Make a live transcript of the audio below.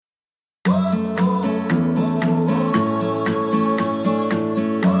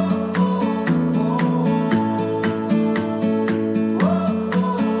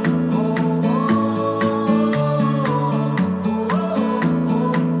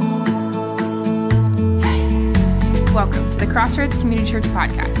Welcome to the Crossroads Community Church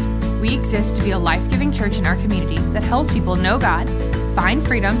Podcast. We exist to be a life-giving church in our community that helps people know God, find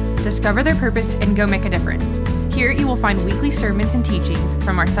freedom, discover their purpose, and go make a difference. Here you will find weekly sermons and teachings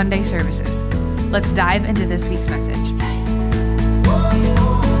from our Sunday services. Let's dive into this week's message.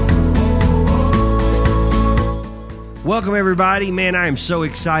 Welcome, everybody. Man, I am so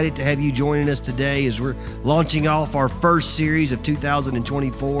excited to have you joining us today as we're launching off our first series of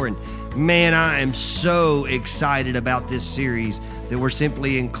 2024. And man, I am so excited about this series that we're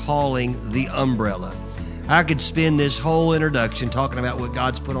simply calling The Umbrella. I could spend this whole introduction talking about what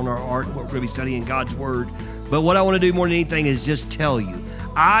God's put on our heart and what we're going to be studying God's Word. But what I want to do more than anything is just tell you,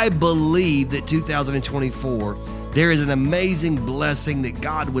 I believe that 2024, there is an amazing blessing that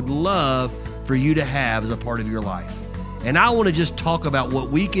God would love for you to have as a part of your life. And I want to just talk about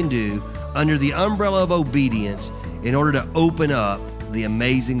what we can do under the umbrella of obedience in order to open up the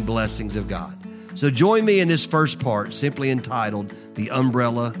amazing blessings of God. So join me in this first part, simply entitled, The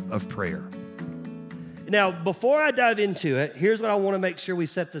Umbrella of Prayer. Now, before I dive into it, here's what I want to make sure we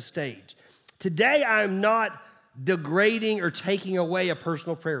set the stage. Today, I'm not degrading or taking away a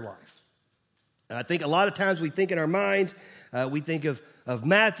personal prayer life. And I think a lot of times we think in our minds, we think of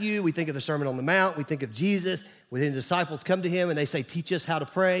Matthew, we think of the Sermon on the Mount, we think of Jesus, when the disciples come to him and they say, teach us how to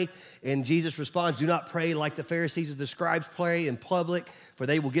pray. And Jesus responds, do not pray like the Pharisees or the scribes pray in public, for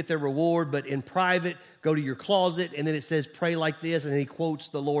they will get their reward, but in private, go to your closet. And then it says, pray like this, and then he quotes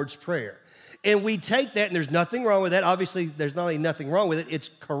the Lord's Prayer. And we take that, and there's nothing wrong with that. Obviously, there's not only nothing wrong with it, it's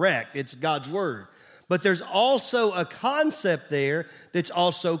correct. It's God's word. But there's also a concept there that's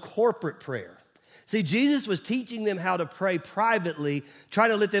also corporate prayer. See, Jesus was teaching them how to pray privately, trying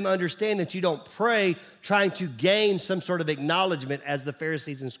to let them understand that you don't pray trying to gain some sort of acknowledgement as the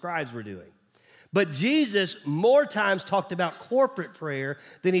Pharisees and scribes were doing. But Jesus more times talked about corporate prayer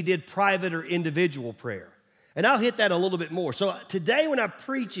than he did private or individual prayer. And I'll hit that a little bit more. So today when I'm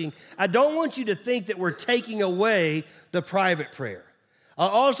preaching, I don't want you to think that we're taking away the private prayer. I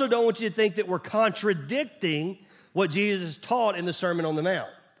also don't want you to think that we're contradicting what Jesus taught in the Sermon on the Mount.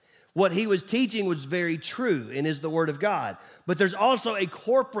 What he was teaching was very true and is the Word of God. But there's also a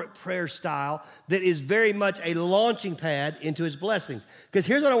corporate prayer style that is very much a launching pad into his blessings. Because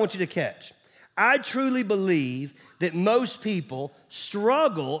here's what I want you to catch. I truly believe that most people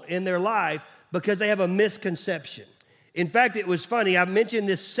struggle in their life because they have a misconception. In fact, it was funny. I mentioned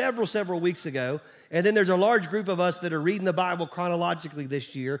this several weeks ago. And then there's a large group of us that are reading the Bible chronologically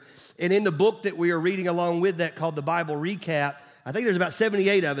this year. And in the book that we are reading along with that called the Bible Recap, I think there's about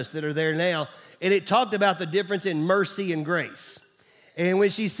 78 of us that are there now. And it talked about the difference in mercy and grace. And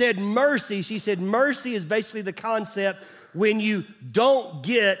when she said mercy, she said mercy is basically the concept when you don't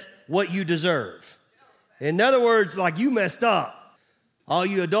get what you deserve. In other words, like you messed up. All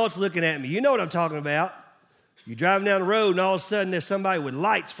you adults looking at me, you know what I'm talking about. You're driving down the road and all of a sudden there's somebody with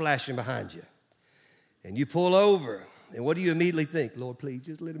lights flashing behind you. And you pull over. And what do you immediately think? Lord, please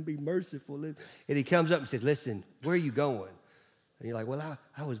just let him be merciful. And he comes up and says, listen, where are you going? And you're like, well,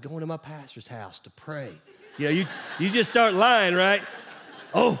 I was going to my pastor's house to pray. You know, you just start lying, right?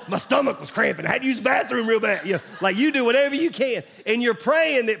 Oh, my stomach was cramping. I had to use the bathroom real bad. You know, like you do whatever you can. And you're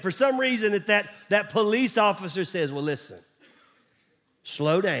praying that for some reason that police officer says, well, listen,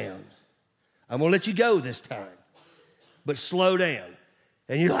 slow down. I'm going to let you go this time. But slow down.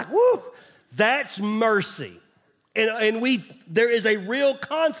 And you're like, woo, that's mercy. And there is a real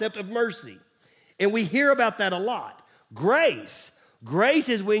concept of mercy. And we hear about that a lot. Grace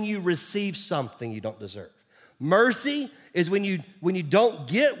is when you receive something you don't deserve. Mercy is when you don't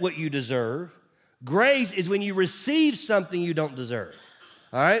get what you deserve. Grace is when you receive something you don't deserve.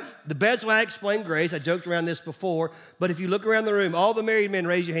 All right? The best way I explain grace, I joked around this before, but if you look around the room, all the married men,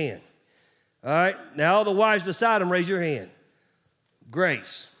 raise your hand. All right? Now all the wives beside them, raise your hand.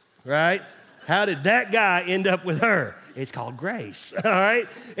 Grace, right? How did that guy end up with her? It's called grace, all right?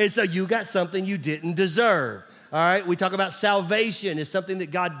 And so you got something you didn't deserve. All right, we talk about salvation. It's something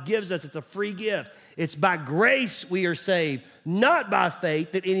that God gives us. It's a free gift. It's by grace we are saved, not by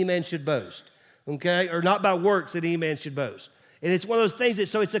faith that any man should boast, okay? Or not by works that any man should boast. And it's one of those things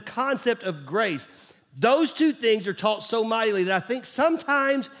so it's a concept of grace. Those two things are taught so mightily that I think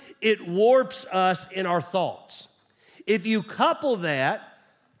sometimes it warps us in our thoughts. If you couple that,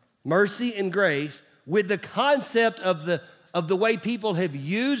 mercy and grace, with the concept of the way people have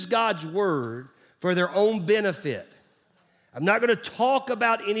used God's word for their own benefit. I'm not going to talk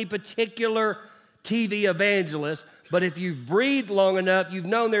about any particular TV evangelist, but if you've breathed long enough, you've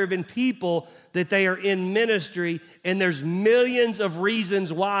known there have been people that they are in ministry, and there's millions of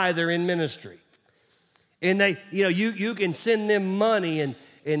reasons why they're in ministry. And they, you can send them money, and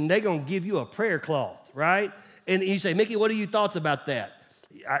they're going to give you a prayer cloth, right? And you say, Mickey, what are your thoughts about that?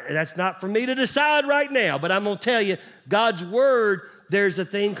 That's not for me to decide right now, but I'm going to tell you, God's word, there's a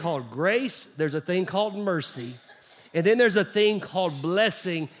thing called grace, there's a thing called mercy, and then there's a thing called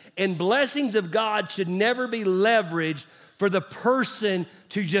blessing. And blessings of God should never be leveraged for the person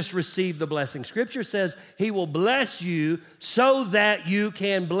to just receive the blessing. Scripture says he will bless you so that you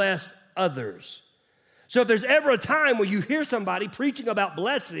can bless others. So if there's ever a time where you hear somebody preaching about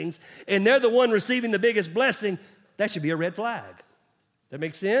blessings and they're the one receiving the biggest blessing, that should be a red flag. That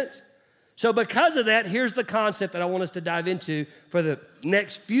makes sense? So because of that, here's the concept that I want us to dive into for the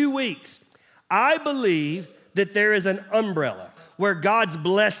next few weeks. I believe that there is an umbrella where God's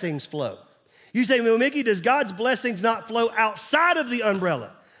blessings flow. You say, well, Mickey, does God's blessings not flow outside of the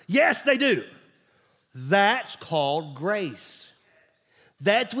umbrella? Yes, they do. That's called grace.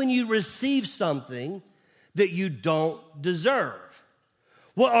 That's when you receive something that you don't deserve.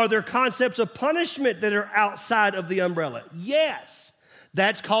 Well, are there concepts of punishment that are outside of the umbrella? Yes.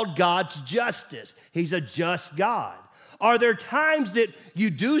 That's called God's justice. He's a just God. Are there times that you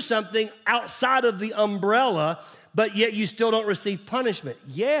do something outside of the umbrella, but yet you still don't receive punishment?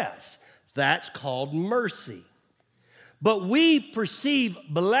 Yes. That's called mercy. But we perceive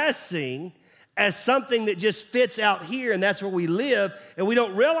blessing as something that just fits out here, and that's where we live, and we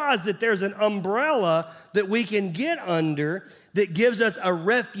don't realize that there's an umbrella that we can get under that gives us a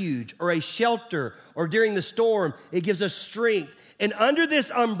refuge or a shelter, or during the storm, it gives us strength. And under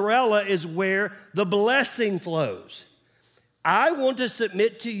this umbrella is where the blessing flows. I want to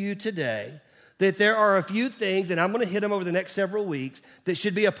submit to you today that there are a few things, and I'm going to hit them over the next several weeks, that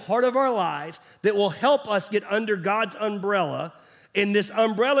should be a part of our lives that will help us get under God's umbrella. And this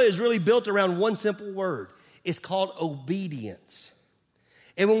umbrella is really built around one simple word. It's called obedience.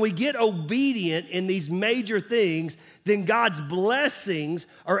 And when we get obedient in these major things, then God's blessings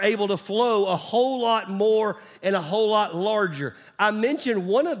are able to flow a whole lot more and a whole lot larger. I mentioned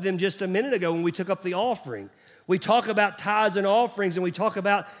one of them just a minute ago when we took up the offering. We talk about tithes and offerings, and we talk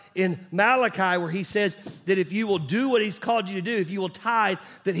about in Malachi where he says that if you will do what he's called you to do, if you will tithe,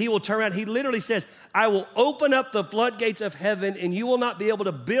 that he will turn around. He literally says, I will open up the floodgates of heaven, and you will not be able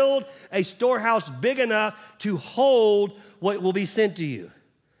to build a storehouse big enough to hold what will be sent to you.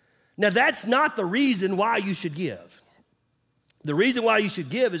 Now, that's not the reason why you should give. The reason why you should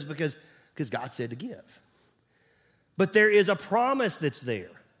give is because God said to give. But there is a promise that's there.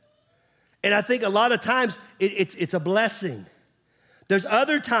 And I think a lot of times it's a blessing. There's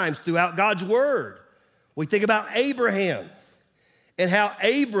other times throughout God's word. We think about Abraham and how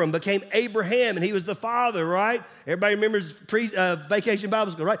Abram became Abraham, and he was the father, right? Everybody remembers vacation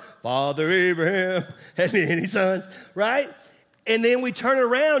Bible school, right? Father Abraham had many sons, right? And then we turn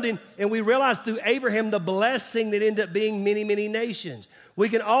around and we realize through Abraham the blessing that ended up being many, many nations. We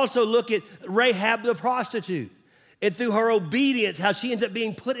can also look at Rahab the prostitute. And through her obedience, how she ends up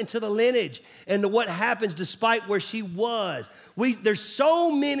being put into the lineage and what happens despite where she was. There's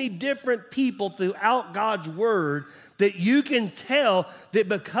so many different people throughout God's word that you can tell that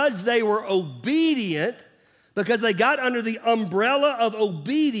because they were obedient, because they got under the umbrella of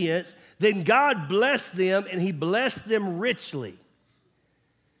obedience, then God blessed them, and he blessed them richly.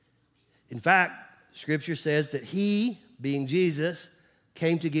 In fact, Scripture says that he, being Jesus,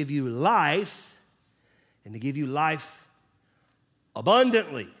 came to give you life, and to give you life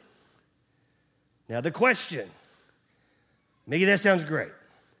abundantly. Now the question, maybe that sounds great,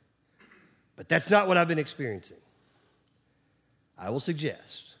 but that's not what I've been experiencing. I will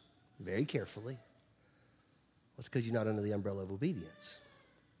suggest very carefully, it's because you're not under the umbrella of obedience.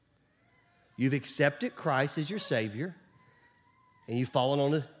 You've accepted Christ as your Savior, and you've fallen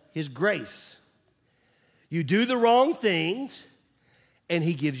on his grace. You do the wrong things, and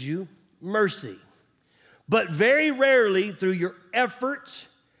he gives you mercy. But very rarely through your efforts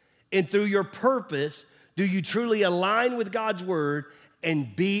and through your purpose do you truly align with God's word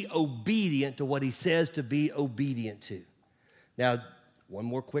and be obedient to what he says to be obedient to. Now, one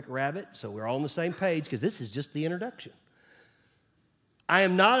more quick rabbit so we're all on the same page, because this is just the introduction.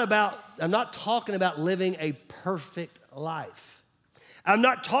 I'm not talking about living a perfect life. I'm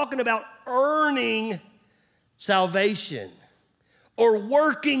not talking about earning salvation or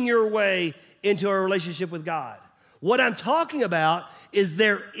working your way into a relationship with God. What I'm talking about is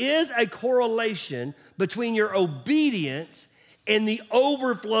there is a correlation between your obedience and the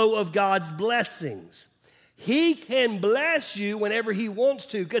overflow of God's blessings. He can bless you whenever he wants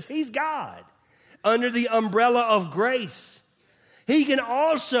to because he's God under the umbrella of grace. He can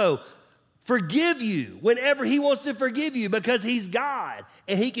also forgive you whenever he wants to forgive you because he's God,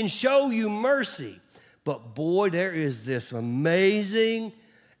 and he can show you mercy. But boy, there is this amazing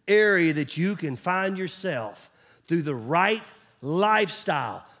area that you can find yourself through the right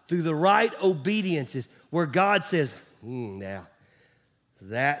lifestyle, through the right obediences, where God says, now,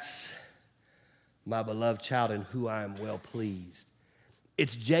 that's my beloved child in who I am well pleased.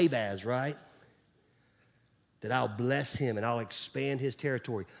 It's Jabez, right? That I'll bless him and I'll expand his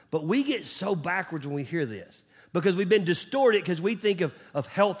territory. But we get so backwards when we hear this because we've been distorted because we think of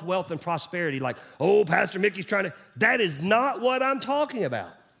health, wealth, and prosperity like, oh, Pastor Mickey's trying to. That is not what I'm talking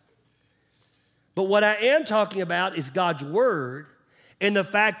about. But what I am talking about is God's word and the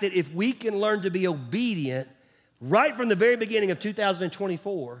fact that if we can learn to be obedient right from the very beginning of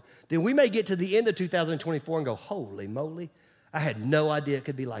 2024, then we may get to the end of 2024 and go, holy moly, I had no idea it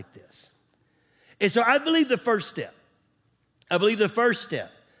could be like this. And so I believe the first step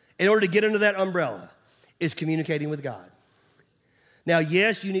in order to get under that umbrella is communicating with God. Now,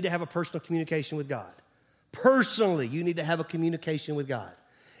 yes, you need to have a personal communication with God. Personally, you need to have a communication with God.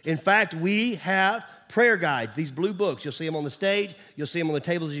 In fact, we have prayer guides, these blue books. You'll see them on the stage. You'll see them on the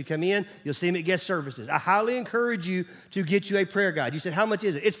tables as you come in. You'll see them at guest services. I highly encourage you to get you a prayer guide. You said, how much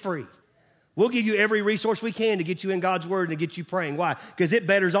is it? It's free. We'll give you every resource we can to get you in God's word and to get you praying. Why? Because it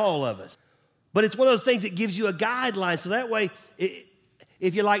betters all of us. But it's one of those things that gives you a guideline. So that way,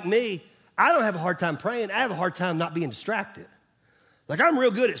 if you're like me, I don't have a hard time praying. I have a hard time not being distracted. Like I'm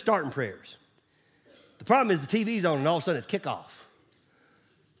real good at starting prayers. The problem is the TV's on and all of a sudden it's kickoff.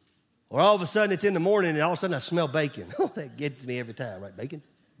 Or all of a sudden it's in the morning and all of a sudden I smell bacon. Oh, that gets me every time, right? Bacon.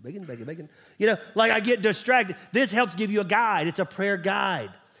 You know, like I get distracted. This helps give you a guide. It's a prayer guide.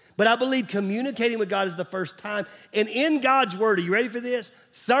 But I believe communicating with God is the first time. And in God's word, are you ready for this?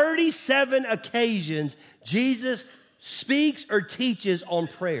 37 occasions Jesus speaks or teaches on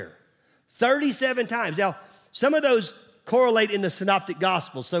prayer. 37 times. Now, some of those correlate in the synoptic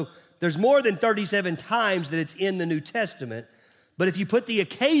gospel. So there's more than 37 times that it's in the New Testament. But if you put the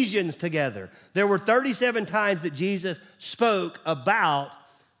occasions together, there were 37 times that Jesus spoke about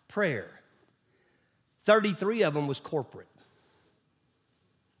prayer. 33 of them was corporate.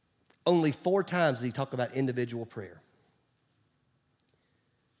 Only 4 times did he talk about individual prayer.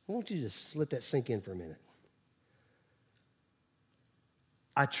 I want you to just let that sink in for a minute.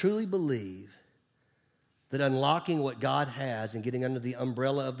 I truly believe that unlocking what God has and getting under the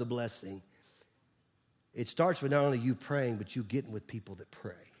umbrella of the blessing, it starts with not only you praying, but you getting with people that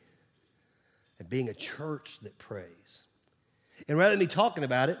pray and being a church that prays. And rather than me talking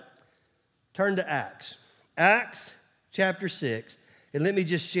about it, turn to Acts. Acts chapter 6. And let me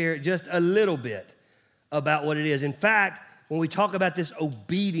just share just a little bit about what it is. In fact, when we talk about this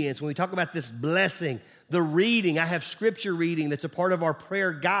obedience, when we talk about this blessing, the reading, I have scripture reading that's a part of our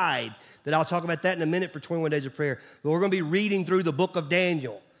prayer guide that I'll talk about that in a minute for 21 days of prayer. But we're going to be reading through the book of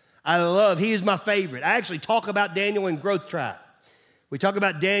Daniel. He is my favorite. I actually talk about Daniel in Growth Track. We talk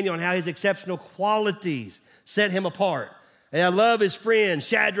about Daniel and how his exceptional qualities set him apart. And I love his friends,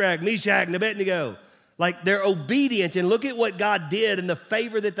 Shadrach, Meshach, and Abednego. Like their obedience, and look at what God did and the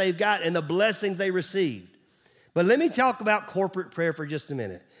favor that they've got and the blessings they received. But let me talk about corporate prayer for just a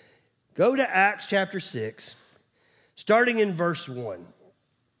minute. Go to Acts chapter 6, starting in verse 1.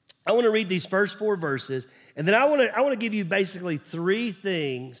 I want to read these first 4 verses, and then I want to give you basically 3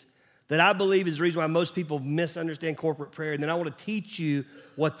 things that I believe is the reason why most people misunderstand corporate prayer, and then I want to teach you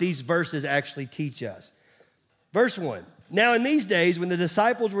what these verses actually teach us. Verse 1, now in these days when the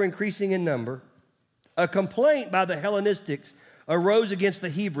disciples were increasing in number, a complaint by the Hellenistics arose against the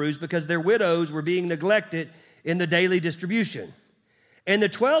Hebrews because their widows were being neglected in the daily distribution. And the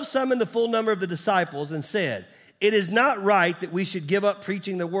 12 summoned the full number of the disciples and said, it is not right that we should give up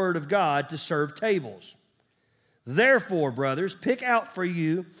preaching the word of God to serve tables. Therefore, brothers, pick out for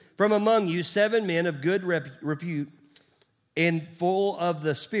you from among you 7 men of good repute and full of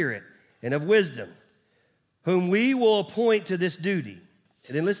the Spirit and of wisdom, whom we will appoint to this duty.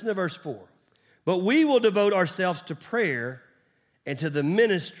 And then listen to verse 4. But we will devote ourselves to prayer and to the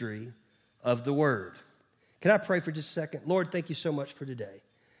ministry of the word. Can I pray for just a second? Lord, thank you so much for today.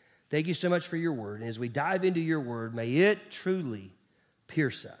 Thank you so much for your word. And as we dive into your word, may it truly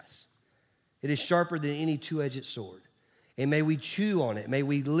pierce us. It is sharper than any 2-edged sword. And may we chew on it. May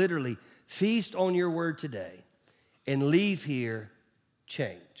we literally feast on your word today and leave here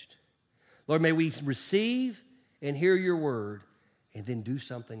changed. Lord, may we receive and hear your word and then do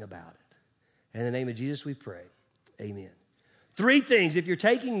something about it. In the name of Jesus we pray. Amen. 3 things, if you're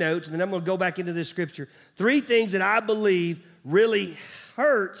taking notes, and then I'm going to go back into this scripture, 3 things that I believe really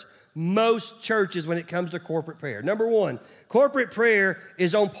hurts most churches when it comes to corporate prayer. Number 1, corporate prayer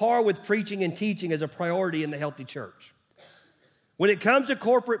is on par with preaching and teaching as a priority in the healthy church. When it comes to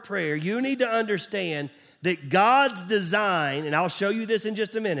corporate prayer, you need to understand that God's design, and I'll show you this in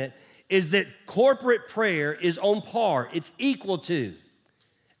just a minute, is that corporate prayer is on par. It's equal to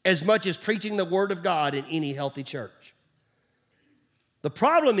as much as preaching the word of God in any healthy church. The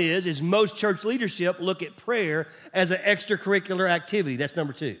problem is most church leadership look at prayer as an extracurricular activity. That's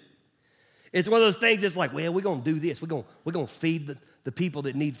number two. It's one of those things that's like, well, we're going to do this. We're going to feed the people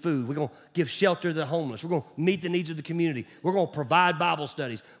that need food. We're going to give shelter to the homeless. We're going to meet the needs of the community. We're going to provide Bible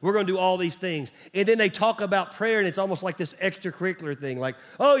studies. We're going to do all these things. And then they talk about prayer, and it's almost like this extracurricular thing. Like,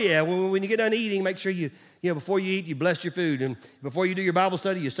 oh, yeah, when you get done eating, make sure before you eat, you bless your food. And before you do your Bible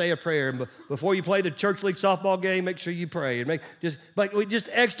study, you say a prayer. And before you play the church league softball game, make sure you pray. And just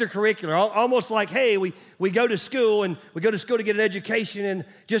extracurricular, almost like, hey, we go to school and we go to school to get an education, and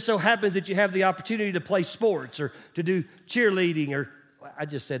just so happens that you have the opportunity to play sports or to do cheerleading. Or I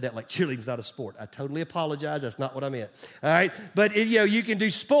just said that like cheerleading's not a sport. I totally apologize. That's not what I meant. All right, but you can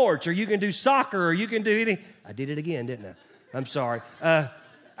do sports, or you can do soccer, or you can do anything. I did it again, didn't I? I'm sorry.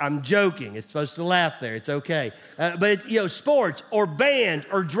 I'm joking. It's supposed to laugh there. It's okay. But sports or band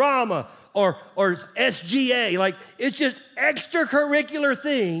or drama or SGA, like it's just extracurricular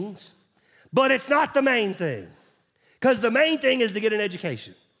things, but it's not the main thing. Because the main thing is to get an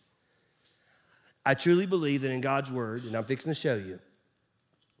education. I truly believe that in God's word, and I'm fixing to show you,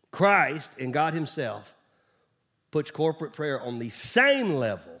 Christ and God himself puts corporate prayer on the same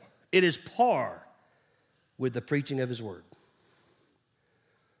level. It is par with the preaching of his word.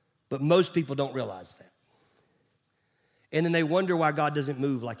 But most people don't realize that. And then they wonder why God doesn't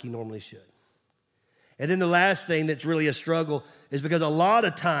move like he normally should. And then the last thing that's really a struggle is because a lot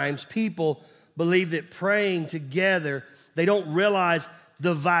of times people believe that praying together, they don't realize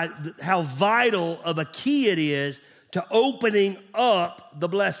how vital of a key it is to opening up the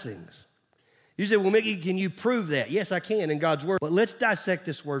blessings. You say, well, Mickey, can you prove that? Yes, I can in God's word. But let's dissect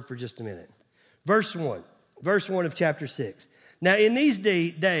this word for just a minute. Verse 1 of chapter 6. Now, in these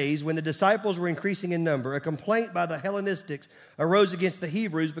days, when the disciples were increasing in number, a complaint by the Hellenistics arose against the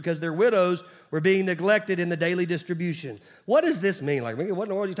Hebrews because their widows were being neglected in the daily what does this mean? Like, what in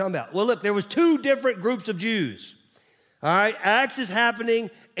the world are you talking about? Well, look, there was two different groups of Jews. All right, Acts is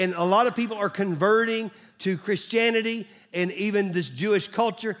happening, and a lot of people are converting to Christianity and even this Jewish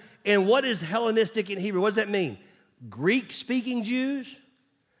culture. And what is Hellenistic in Hebrew? What does that mean? Greek-speaking Jews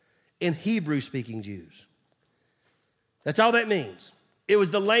and Hebrew-speaking Jews. That's all that means. It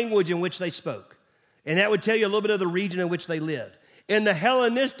was the language in which they spoke. And that would tell you a little bit of the region in which they lived. And the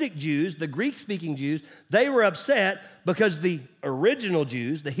Hellenistic Jews, the Greek-speaking Jews, they were upset because the original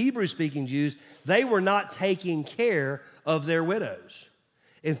Jews, the Hebrew-speaking Jews, they were not taking care of their widows.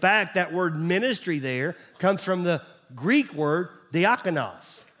 In fact, that word ministry there comes from the Greek word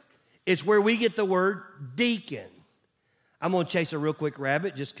diakonos. It's where we get the word deacon. I'm going to chase a real quick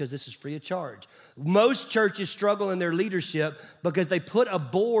rabbit just because this is free of charge. Most churches struggle in their leadership because they put a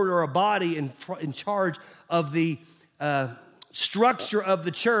board or a body in charge of the structure of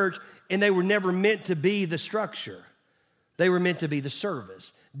the church, and they were never meant to be the structure. They were meant to be the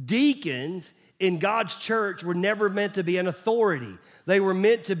service. Deacons in God's church were never meant to be an authority. They were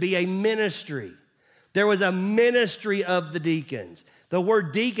meant to be a ministry. There was a ministry of the deacons. The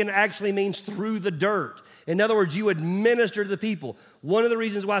word deacon actually means through the dirt. In other words, you would minister to the people. One of the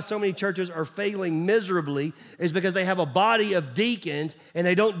reasons why so many churches are failing miserably is because they have a body of deacons and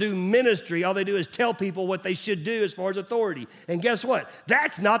they don't do ministry. All they do is tell people what they should do as far as authority. And guess what?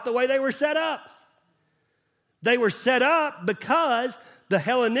 That's not the way they were set up. They were set up because the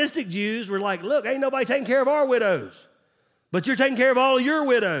Hellenistic Jews were like, look, ain't nobody taking care of our widows, but you're taking care of all of your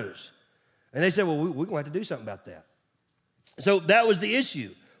widows. And they said, well, we're going to have to do something about that. So that was the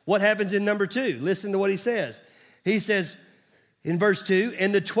issue. What happens in number 2? Listen to what he says. He says in verse 2,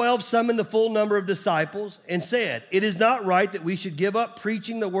 and the 12 summoned the full number of disciples and said, it is not right that we should give up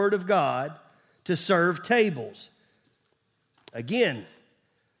preaching the word of God to serve tables. Again,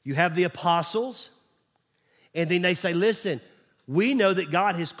 you have the apostles, and then they say, listen, we know that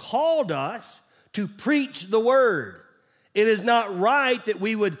God has called us to preach the word. It is not right that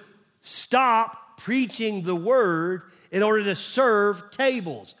we would stop preaching the word in order to serve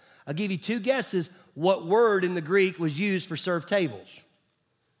tables. I'll give you 2 guesses what word in the Greek was used for serve tables.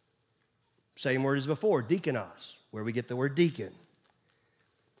 Same word as before, diakonos, where we get the word deacon.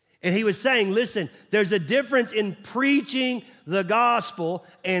 And he was saying, listen, there's a difference in preaching the gospel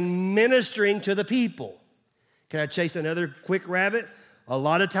and ministering to the people. Can I chase another quick rabbit? A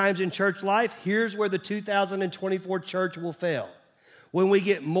lot of times in church life, here's where the 2024 church will fail. When we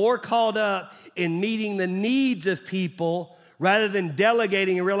get more caught up in meeting the needs of people rather than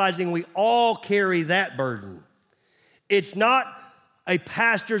delegating and realizing we all carry that burden. It's not a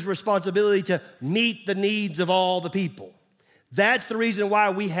pastor's responsibility to meet the needs of all the people. That's the reason why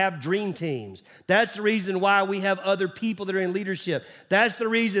we have dream teams. That's the reason why we have other people that are in leadership. That's the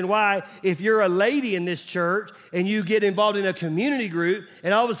reason why if you're a lady in this church and you get involved in a community group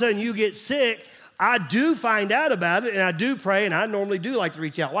and all of a sudden you get sick, I do find out about it and I do pray, and I normally do like to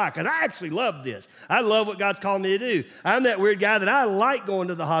reach out. Why? Because I actually love this. I love what God's called me to do. I'm that weird guy that I like going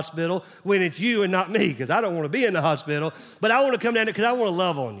to the hospital when it's you and not me, because I don't want to be in the hospital, but I want to come down there because I want to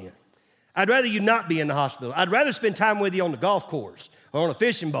love on you. I'd rather you not be in the hospital. I'd rather spend time with you on the golf course or on a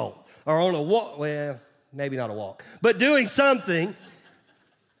fishing boat or on a walk. Well, maybe not a walk, but doing something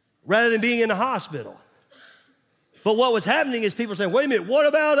rather than being in the hospital. But what was happening is people saying, wait a minute, what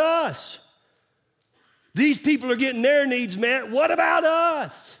about us? These people are getting their needs met. What about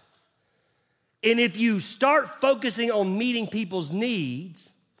us? And if you start focusing on meeting people's needs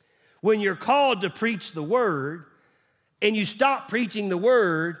when you're called to preach the word and you stop preaching the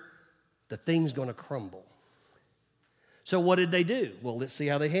word, the thing's going to crumble. So what did they do? Well, let's see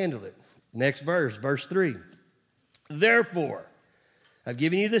how they handled it. Next verse, verse 3. Therefore, I've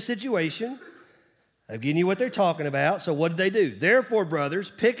given you the situation. I've given you what they're talking about. So what did they do? Therefore,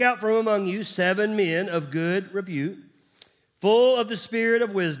 brothers, pick out from among you 7 men of good repute, full of the spirit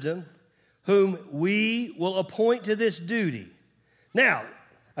of wisdom, whom we will appoint to this duty. Now,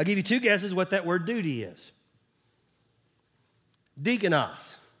 I'll give you 2 guesses what that word duty is.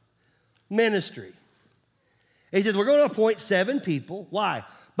 Deaconos. Ministry. He says, we're going to appoint 7 people. Why?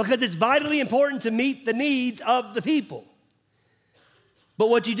 Because it's vitally important to meet the needs of the people. But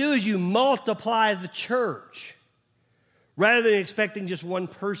what you do is you multiply the church rather than expecting just one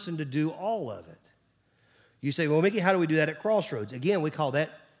person to do all of it. You say, well, Mickey, how do we do that at Crossroads? Again, we call that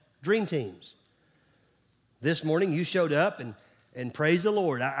dream teams. This morning you showed up and praise the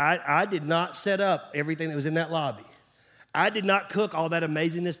Lord. I did not set up everything that was in that lobby. I did not cook all that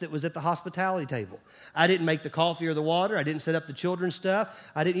amazingness that was at the hospitality table. I didn't make the coffee or the water. I didn't set up the children's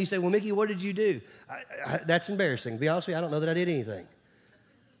stuff. You say, well, Mickey, what did you do? That's embarrassing. To be honest with you, I don't know that I did anything.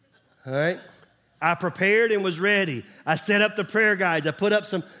 All right? I prepared and was ready. I set up the prayer guides. I put up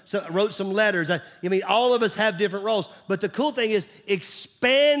wrote some letters. All of us have different roles. But the cool thing is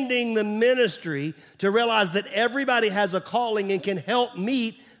expanding the ministry to realize that everybody has a calling and can help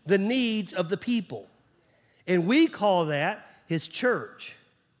meet the needs of the people. And we call that his church.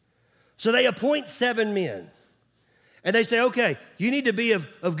 So they appoint 7 men. And they say, okay, you need to be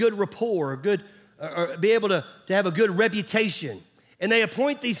of good rapport, or be able to have a good reputation. And they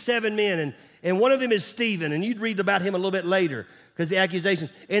appoint these 7 men, and one of them is Stephen, and you'd read about him a little bit later because the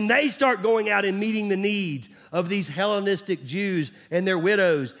accusations. And they start going out and meeting the needs of these Hellenistic Jews and their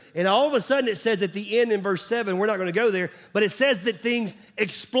widows. And all of a sudden it says at the end in verse 7, we're not going to go there, but it says that things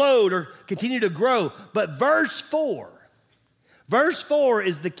explode or continue to grow. But verse 4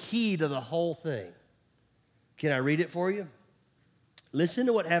 is the key to the whole thing. Can I read it for you? Listen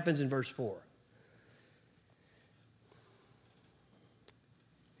to what happens in verse 4.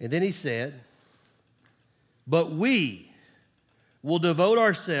 And then he said, but we will devote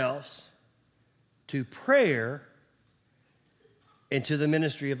ourselves to prayer and to the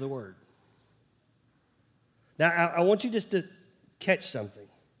ministry of the word. Now, I want you just to catch something.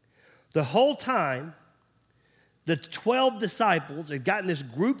 The whole time, the 12 disciples have gotten this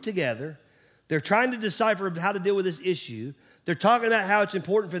group together. They're trying to decipher how to deal with this issue. They're talking about how it's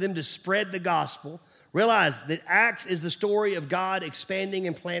important for them to spread the gospel. Realize that Acts is the story of God expanding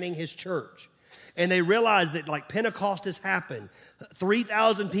and planting his church. And they realized that like Pentecost has happened.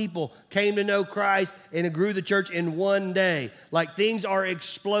 3,000 people came to know Christ and it grew the church in one day. Like things are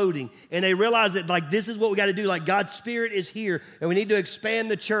exploding. And they realized that like this is what we got to do. Like God's Spirit is here and we need to expand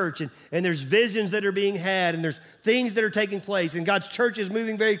the church. And there's visions that are being had and there's things that are taking place. And God's church is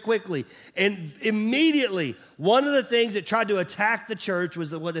moving very quickly. And immediately, one of the things that tried to attack the church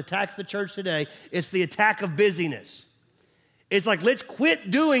was what attacks the church today. It's the attack of busyness. It's like, let's quit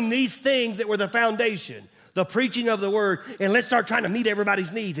doing these things that were the foundation, the preaching of the word, and let's start trying to meet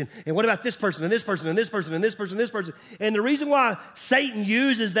everybody's needs. And what about this person and this person and this person and this person and this person? And the reason why Satan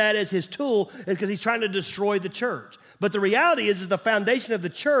uses that as his tool is because he's trying to destroy the church. But the reality is the foundation of the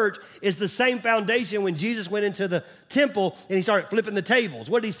church is the same foundation when Jesus went into the temple and he started flipping the tables.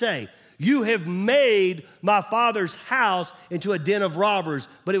 What did he say? You have made my Father's house into a den of robbers,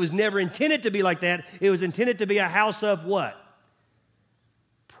 but it was never intended to be like that. It was intended to be a house of what?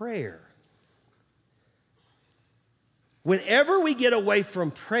 Prayer. Whenever we get away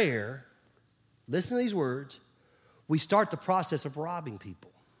from prayer, listen to these words, we start the process of robbing people.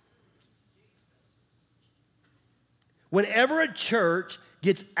 Whenever a church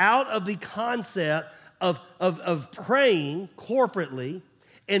gets out of the concept of praying corporately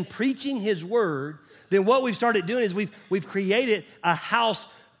and preaching his word, then what we've started doing is we've created a house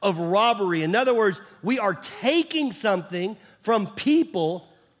of robbery. In other words, we are taking something from people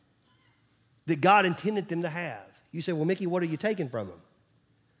that God intended them to have. You say, well, Mickey, what are you taking from them?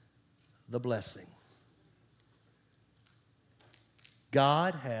 The blessing.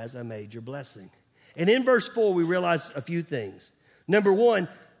 God has a major blessing. And in verse 4, we realize a few things. Number one,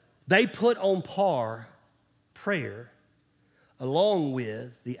 they put on par prayer along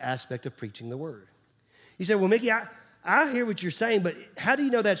with the aspect of preaching the word. You say, well, Mickey, I hear what you're saying, but how do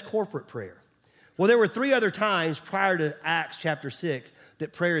you know that's corporate prayer? Well, there were 3 other times prior to Acts chapter 6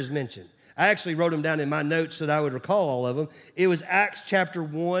 that prayer is mentioned. I actually wrote them down in my notes so that I would recall all of them. It was Acts chapter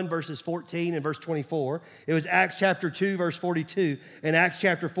 1, verses 14 and verse 24. It was Acts chapter 2, verse 42, and Acts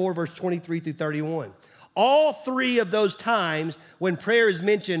chapter 4, verse 23 through 31. All 3 of those times when prayer is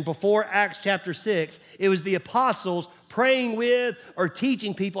mentioned before Acts chapter 6, it was the apostles praying with or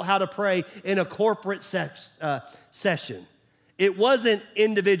teaching people how to pray in a corporate session. It wasn't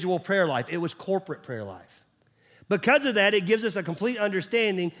individual prayer life. It was corporate prayer life. Because of that, it gives us a complete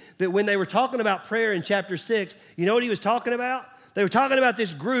understanding that when they were talking about prayer in chapter 6, you know what he was talking about? They were talking about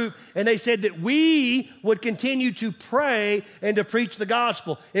this group, and they said that we would continue to pray and to preach the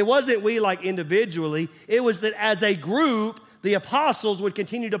gospel. It wasn't we like individually. It was that as a group, the apostles would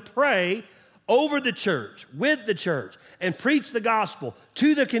continue to pray over the church, with the church, and preach the gospel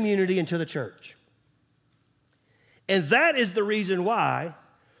to the community and to the church. And that is the reason why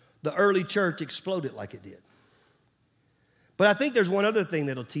the early church exploded like it did. But I think there's one other thing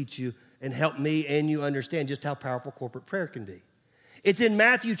that'll teach you and help me and you understand just how powerful corporate prayer can be. It's in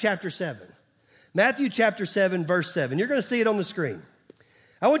Matthew chapter 7. Matthew chapter 7, verse 7. You're going to see it on the screen.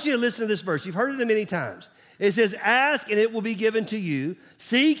 I want you to listen to this verse. You've heard it many times. It says, ask and it will be given to you.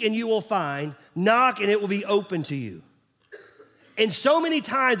 Seek and you will find. Knock and it will be open to you. And so many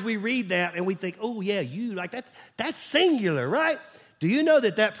times we read that and we think, oh yeah, you, like that's singular, right? Do you know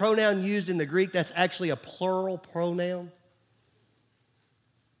that pronoun used in the Greek, that's actually a plural pronoun?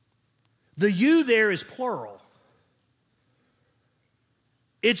 The you there is plural.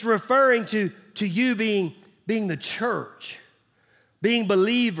 It's referring to you being the church, being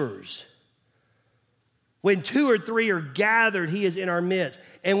believers. When 2 or 3 are gathered, he is in our midst.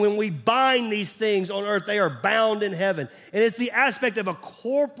 And when we bind these things on earth, they are bound in heaven. And it's the aspect of a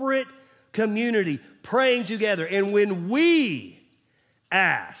corporate community praying together. And when we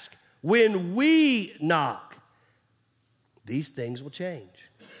ask, when we knock, these things will change.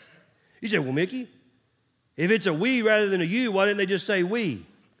 You say, well, Mickey, if it's a we rather than a you, why didn't they just say we?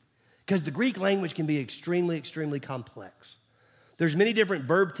 Because the Greek language can be extremely, extremely complex. There's many different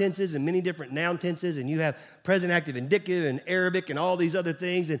verb tenses and many different noun tenses, and you have present active indicative and Arabic and all these other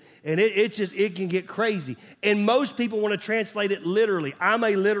things, and it can get crazy. And most people want to translate it literally. I'm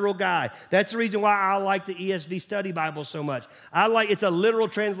a literal guy. That's the reason why I like the ESV Study Bible so much. It's a literal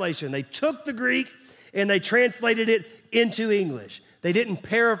translation. They took the Greek and they translated it into English. They didn't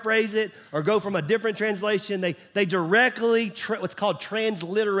paraphrase it or go from a different translation. They directly, what's called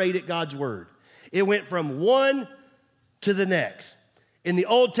transliterated God's word. It went from one to the next. In the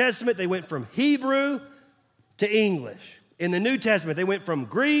Old Testament, they went from Hebrew to English. In the New Testament, they went from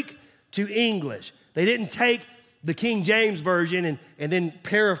Greek to English. They didn't take the King James Version and then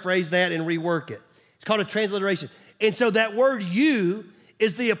paraphrase that and rework it. It's called a transliteration. And so that word you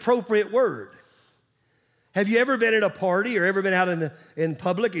is the appropriate word. Have you ever been at a party or ever been out in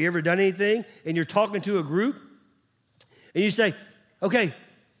public or you ever done anything and you're talking to a group and you say, okay,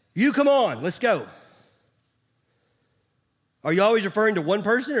 you come on, let's go. Are you always referring to one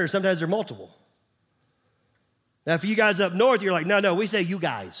person or sometimes they're multiple? Now, for you guys up north, you're like, no, we say you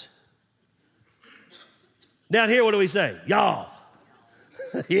guys. Down here, what do we say? Y'all.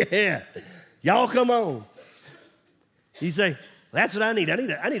 Yeah, y'all come on. You say, that's what I need.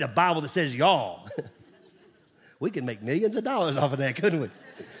 I need a Bible that says y'all. We could make millions of dollars off of that, couldn't we?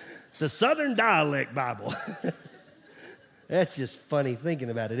 The Southern Dialect Bible. That's just funny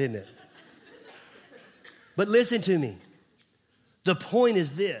thinking about it, isn't it? But listen to me. The point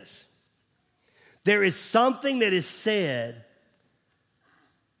is this. There is something that is said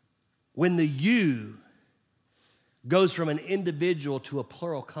when the you goes from an individual to a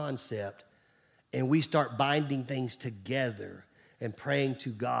plural concept and we start binding things together and praying to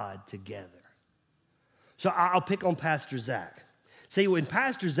God together. So I'll pick on Pastor Zach. See, when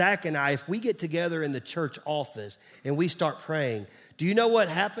Pastor Zach and I, if we get together in the church office and we start praying, do you know what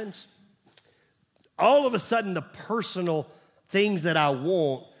happens? All of a sudden, the personal things that I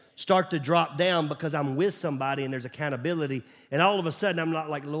want start to drop down because I'm with somebody and there's accountability. And all of a sudden, I'm not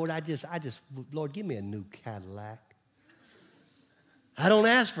like, Lord, Lord, give me a new Cadillac. I don't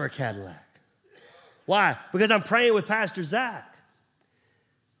ask for a Cadillac. Why? Because I'm praying with Pastor Zach.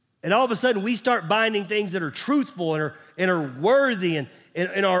 And all of a sudden, we start binding things that are truthful and are worthy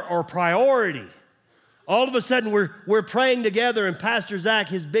and are priority. All of a sudden, we're praying together, and Pastor Zach,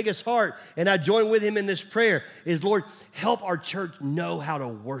 his biggest heart, and I join with him in this prayer, is, Lord, help our church know how to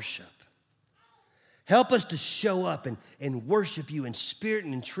worship. Help us to show up and worship you in spirit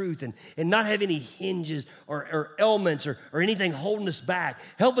and in truth and not have any hinges or elements or anything holding us back.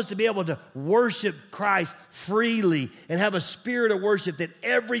 Help us to be able to worship Christ freely and have a spirit of worship that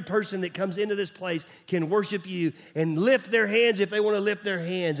every person that comes into this place can worship you and lift their hands if they want to lift their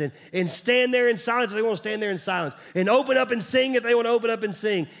hands and stand there in silence if they want to stand there in silence and open up and sing if they want to open up and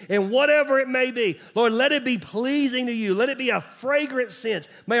sing. And whatever it may be, Lord, let it be pleasing to you. Let it be a fragrant sense.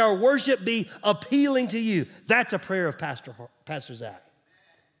 May our worship be appealing to you. That's a prayer of Pastor Zach.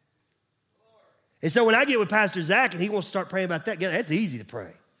 And so when I get with Pastor Zach and he wants to start praying about that, that's easy to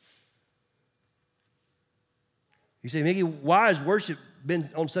pray. You say, Mickey, why has worship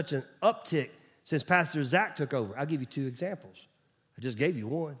been on such an uptick since Pastor Zach took over? I'll give you 2 examples. I just gave you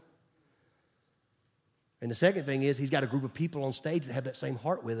one. And the second thing is he's got a group of people on stage that have that same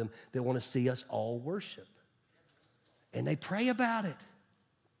heart with him that want to see us all worship. And they pray about it.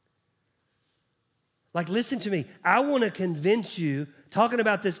 Like, listen to me. I want to convince you, talking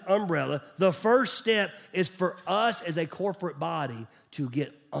about this umbrella, the first step is for us as a corporate body to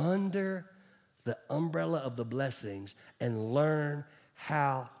get under the umbrella of the blessings and learn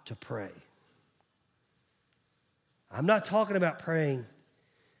how to pray. I'm not talking about praying,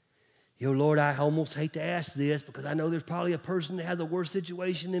 Lord, I almost hate to ask this because I know there's probably a person that has a worse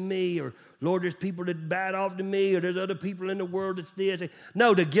situation than me, or Lord, there's people that bad off than me, or there's other people in the world that's this.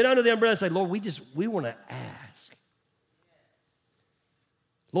 No, to get under the umbrella and say, Lord, we want to ask.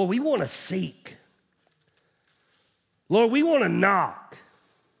 Lord, we want to seek. Lord, we want to knock.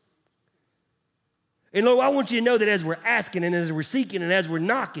 And Lord, I want you to know that as we're asking and as we're seeking and as we're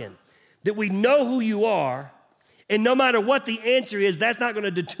knocking, that we know who you are. And no matter what the answer is, that's not going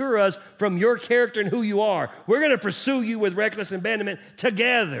to deter us from your character and who you are. We're going to pursue you with reckless abandonment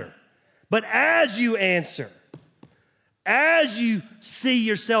together. But as you answer, as you see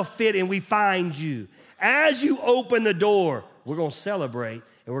yourself fit and we find you, as you open the door, we're going to celebrate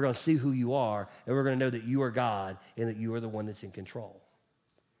and we're going to see who you are, and we're going to know that you are God and that you are the one that's in control.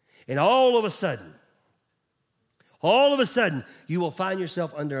 And all of a sudden, you will find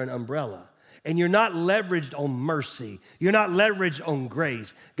yourself under an umbrella. And you're not leveraged on mercy. You're not leveraged on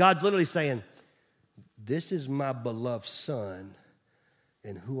grace. God's literally saying, this is my beloved son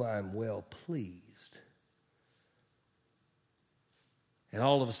in who I am well pleased. And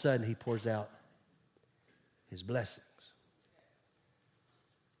all of a sudden, he pours out his blessings.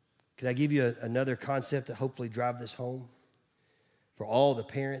 Can I give you another concept to hopefully drive this home for all the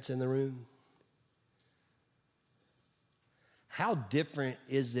parents in the room? How different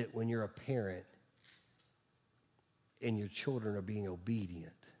is it when you're a parent and your children are being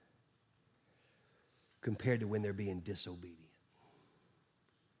obedient compared to when they're being disobedient?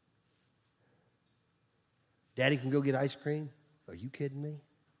 Daddy can go get ice cream? Are you kidding me?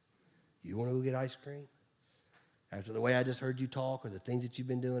 You want to go get ice cream? After the way I just heard you talk or the things that you've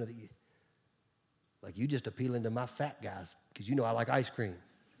been doing, like you just appealing to my fat guys because you know I like ice cream.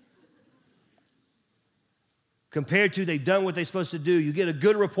 Compared to they've done what they're supposed to do. You get a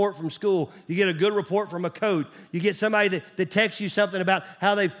good report from school. You get a good report from a coach. You get somebody that texts you something about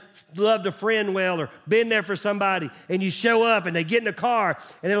how they've loved a friend well or been there for somebody. And you show up and they get in the car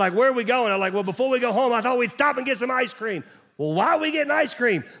and they're like, where are we going? I'm like, well, before we go home, I thought we'd stop and get some ice cream. Well, why are we getting ice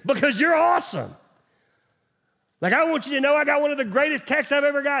cream? Because you're awesome. Like, I want you to know I got one of the greatest texts I've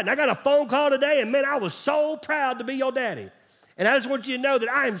ever gotten. I got a phone call today and man, I was so proud to be your daddy. And I just want you to know that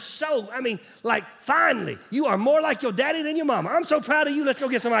I am finally, you are more like your daddy than your mama. I'm so proud of you. Let's go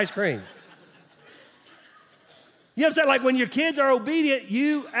get some ice cream. You know what I'm saying? Like when your kids are obedient,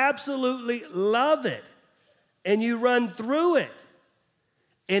 you absolutely love it. And you run through it.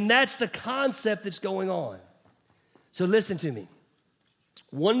 And that's the concept that's going on. So listen to me.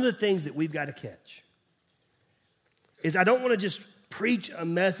 One of the things that we've got to catch is I don't want to just preach a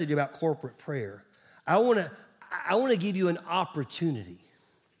message about corporate prayer. I want to give you an opportunity.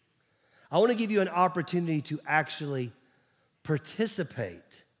 I want to give you an opportunity to actually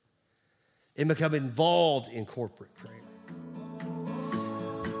participate and become involved in corporate prayer.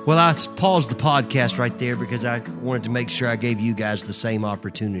 Well, I paused the podcast right there because I wanted to make sure I gave you guys the same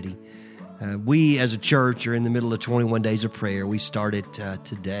opportunity. We as a church are in the middle of 21 days of prayer. We started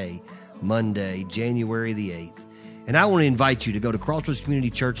today, Monday, January the 8th. And I want to invite you to go to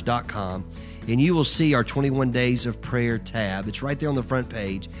crossroadscommunitychurch.com, and you will see our 21 Days of Prayer tab. It's right there on the front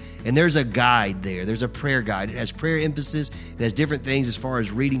page, and there's a guide there. There's a prayer guide. It has prayer emphasis. It has different things as far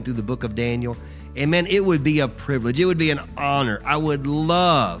as reading through the book of Daniel. And man, it would be a privilege. It would be an honor. I would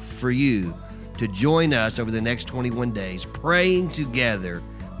love for you to join us over the next 21 days, praying together,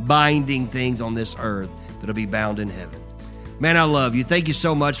 binding things on this earth that'll be bound in heaven. Man, I love you. Thank you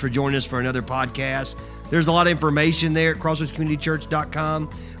so much for joining us for another podcast. There's a lot of information there at crossroadscommunitychurch.com,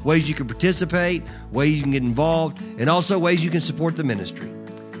 ways you can participate, ways you can get involved, and also ways you can support the ministry.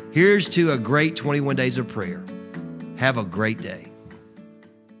 Here's to a great 21 days of prayer. Have a great day.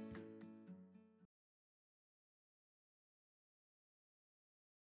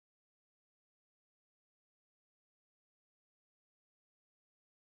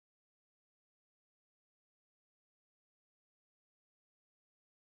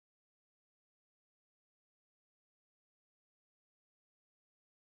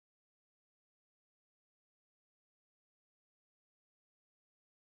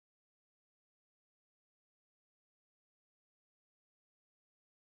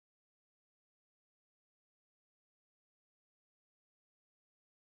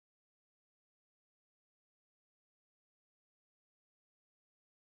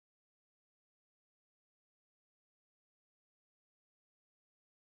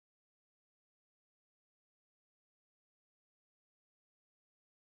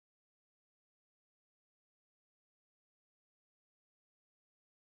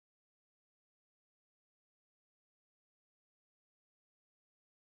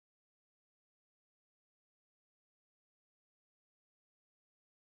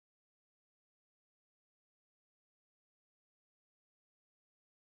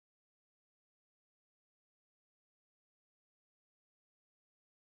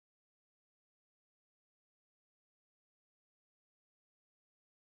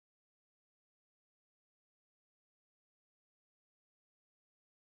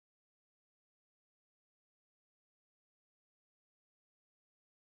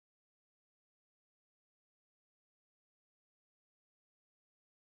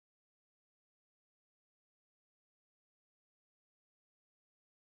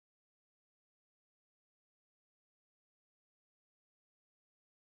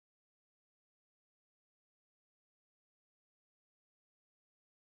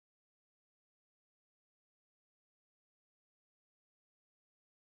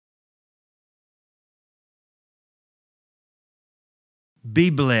 Be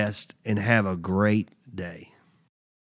blessed and have a great day.